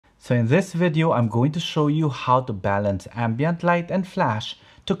So in this video, I'm going to show you how to balance ambient light and flash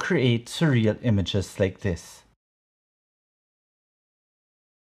to create surreal images like this.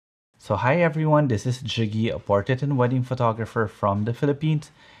 So hi everyone, this is Jiggie, a portrait and wedding photographer from the Philippines,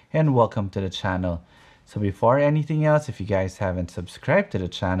 and welcome to the channel. So before anything else, if you guys haven't subscribed to the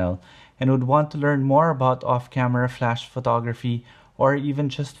channel and would want to learn more about off-camera flash photography or even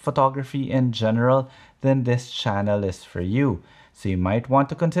just photography in general, then this channel is for you. So you might want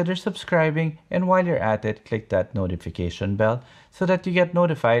to consider subscribing, and while you're at it, click that notification bell so that you get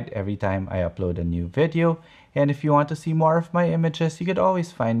notified every time I upload a new video. And if you want to see more of my images, you could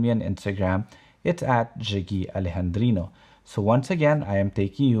always find me on Instagram. It's at Jiggie Alejandrino. So once again, I am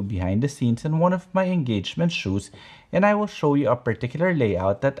taking you behind the scenes in one of my engagement shoots, and I will show you a particular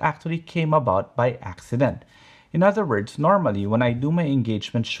layout that actually came about by accident. In other words, normally when I do my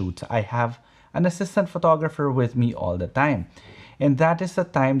engagement shoots, I have an assistant photographer with me all the time. And that is the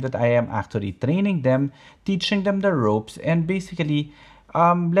time that I am actually training them, teaching them the ropes, and basically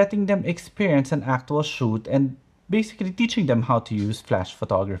letting them experience an actual shoot and basically teaching them how to use flash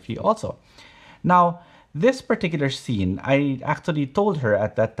photography also. Now, this particular scene, I actually told her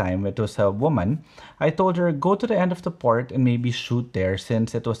at that time, it was a woman, I told her go to the end of the port and maybe shoot there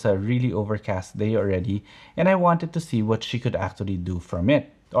since it was a really overcast day already, and I wanted to see what she could actually do from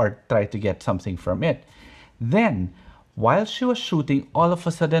it or try to get something from it. Then, while she was shooting, all of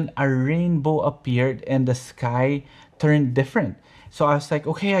a sudden a rainbow appeared and the sky turned different. So I was like,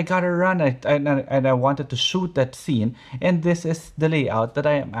 okay, I gotta run. And I wanted to shoot that scene. And this is the layout that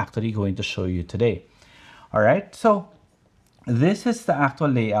I am actually going to show you today. All right, so this is the actual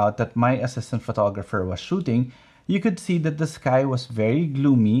layout that my assistant photographer was shooting. You could see that the sky was very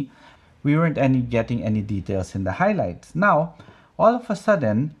gloomy. We weren't getting any details in the highlights. Now, all of a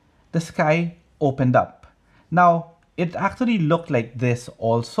sudden, the sky opened up. Now, it actually looked like this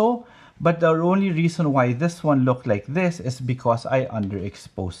also, but the only reason why this one looked like this is because I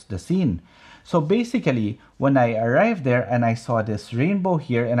underexposed the scene. So basically, when I arrived there and I saw this rainbow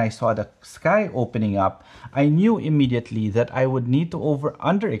here and I saw the sky opening up, I knew immediately that I would need to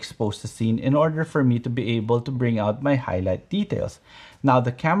underexpose the scene in order for me to be able to bring out my highlight details. Now,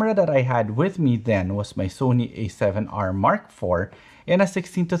 the camera that I had with me then was my Sony a7R Mark IV and a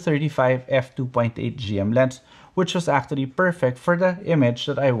 16-35 f2.8 GM lens, which was actually perfect for the image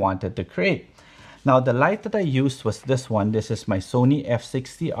that I wanted to create. Now, the light that I used was this one. This is my Sony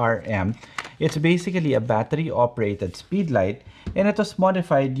f60RM. It's basically a battery-operated speed light, and it was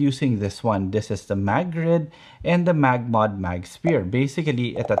modified using this one. This is the Mag Grid and the Mag Mod Mag Sphere.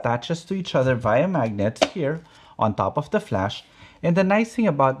 Basically, it attaches to each other via magnets here on top of the flash. And the nice thing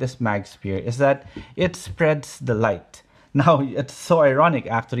about this Mag Sphere is that it spreads the light. Now, it's so ironic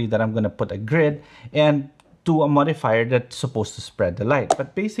actually that I'm going to put a grid and to a modifier that's supposed to spread the light.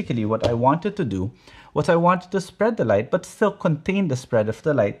 But basically what I wanted to do was I wanted to spread the light but still contain the spread of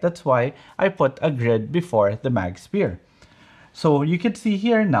the light. That's why I put a grid before the Mag Sphere. So you can see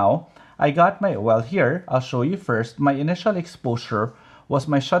here now, I got my, well here, I'll show you first. My initial exposure was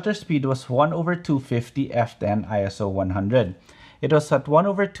my shutter speed was 1/250 f10 ISO 100. It was at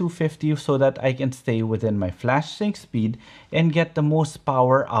 1/250 so that I can stay within my flash sync speed and get the most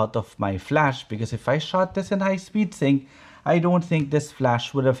power out of my flash, because if I shot this in high speed sync, I don't think this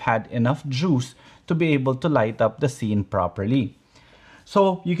flash would have had enough juice to be able to light up the scene properly.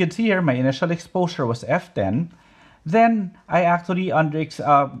 So you can see here my initial exposure was f10. Then I actually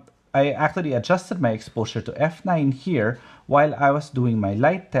adjusted my exposure to f9 here while I was doing my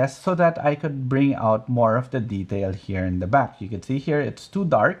light test so that I could bring out more of the detail here in the back. You can see here it's too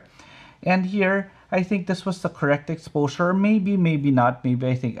dark, and here I think this was the correct exposure. Maybe not. Maybe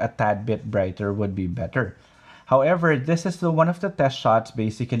I think a tad bit brighter would be better. However, this is one of the test shots.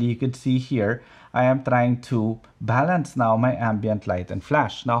 Basically, you could see here I am trying to balance now my ambient light and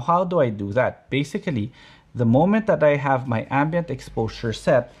flash. Now, how do I do that? Basically, the moment that I have my ambient exposure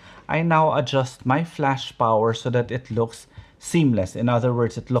set, I now adjust my flash power so that it looks seamless. In other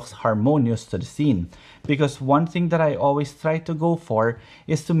words, it looks harmonious to the scene. Because one thing that I always try to go for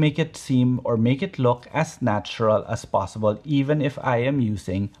is to make it seem or make it look as natural as possible, even if I am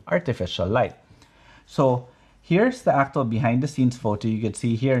using artificial light. So here's the actual behind the scenes photo. You can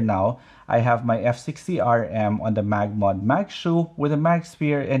see here now, I have my f60RM on the Mag Mod Mag Shoe with a Mag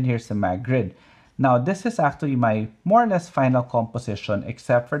Sphere, and here's the Mag Grid. Now, this is actually my more or less final composition,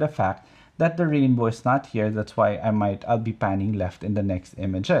 except for the fact that the rainbow is not here. That's why I'll be panning left in the next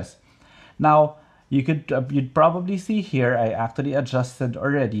images. Now, you'd probably see here, I actually adjusted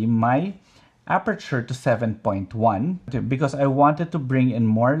already my aperture to 7.1 because I wanted to bring in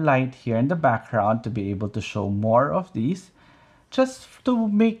more light here in the background to be able to show more of these. just to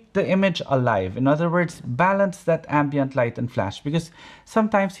make the image alive. In other words, balance that ambient light and flash, because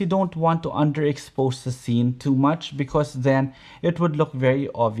sometimes you don't want to underexpose the scene too much, because then it would look very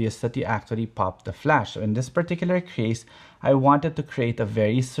obvious that you actually popped the flash. So in this particular case, I wanted to create a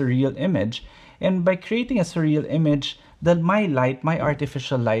very surreal image. And by creating a surreal image, then my light, my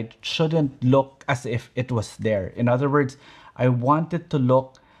artificial light, shouldn't look as if it was there. In other words, I want it to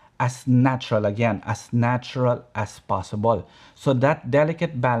look as natural, again, as natural as possible. So that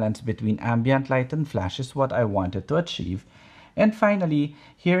delicate balance between ambient light and flash is what I wanted to achieve. And finally,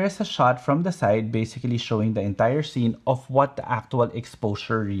 here is a shot from the side, basically showing the entire scene of what the actual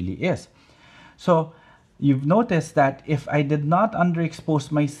exposure really is. So you've noticed that if I did not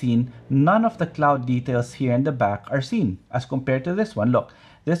underexpose my scene, none of the cloud details here in the back are seen as compared to this one. Look,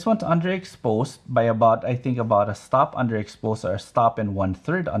 this one's underexposed by about, I think about a stop underexposed, or a stop and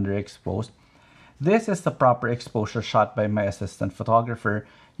 1/3 underexposed. This is the proper exposure shot by my assistant photographer.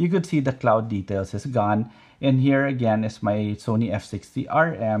 You could see the cloud details is gone. And here again is my Sony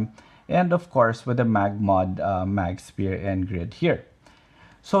f60RM, and of course with the mag mod mag sphere and grid here.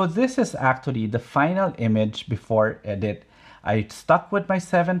 So this is actually the final image before edit. I stuck with my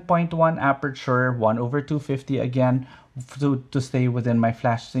 7.1 aperture, 1/250 again, to stay within my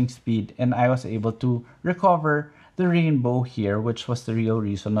flash sync speed, and I was able to recover the rainbow here, which was the real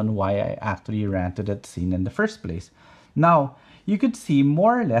reason on why I actually ran to that scene in the first place. Now, you could see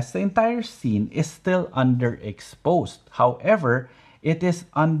more or less the entire scene is still underexposed. However, it is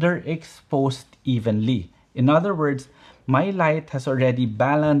underexposed evenly. In other words, my light has already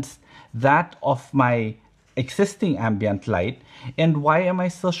balanced that of my existing ambient light. And why am I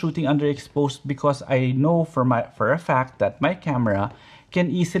still shooting underexposed? Because I know for a fact that my camera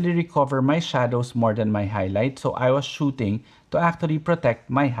can easily recover my shadows more than my highlights. So I was shooting to actually protect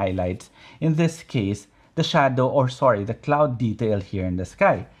my highlights. In this case, the shadow, or sorry, the cloud detail here in the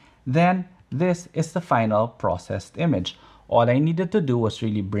sky. Then this is the final processed image. All I needed to do was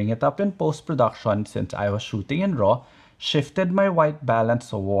really bring it up in post-production, since I was shooting in RAW, shifted my white balance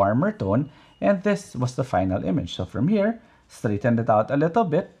to warmer tone, and this was the final image. So from here, straightened it out a little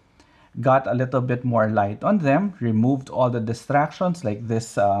bit, got a little bit more light on them, removed all the distractions like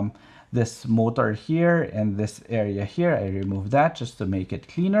this this motor here and this area here. I removed that just to make it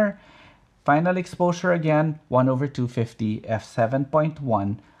cleaner. Final exposure again, 1/250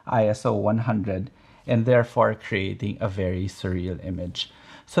 f7.1 ISO 100, and therefore creating a very surreal image.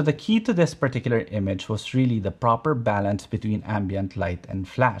 So the key to this particular image was really the proper balance between ambient light and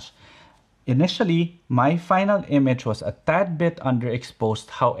flash. Initially, my final image was a tad bit underexposed,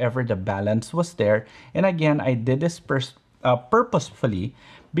 however, the balance was there. And again, I did this purposefully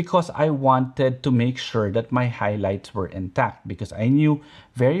because I wanted to make sure that my highlights were intact, because I knew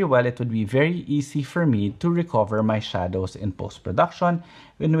very well it would be very easy for me to recover my shadows in post-production,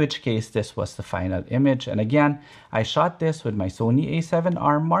 in which case this was the final image. And again, I shot this with my Sony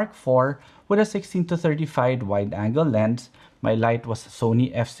a7R Mark IV with a 16-35 wide-angle lens. My light was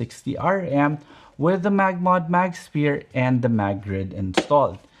Sony f60RM with the mag mod mag sphere and the mag grid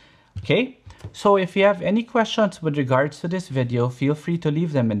installed. Okay, so if you have any questions with regards to this video, feel free to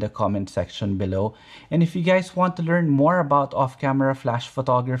leave them in the comment section below. And if you guys want to learn more about off-camera flash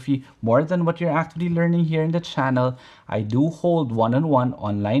photography, more than what you're actually learning here in the channel, I do hold one-on-one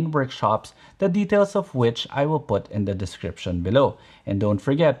online workshops, the details of which I will put in the description below. And don't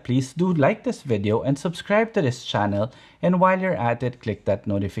forget, please do like this video and subscribe to this channel. And while you're at it, click that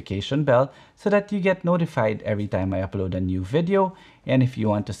notification bell so that you get notified every time I upload a new video. And if you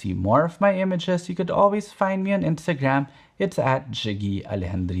want to see more of my images, you could always find me on Instagram. It's at Jiggie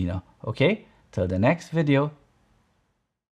Alejandrino. Okay, till the next video.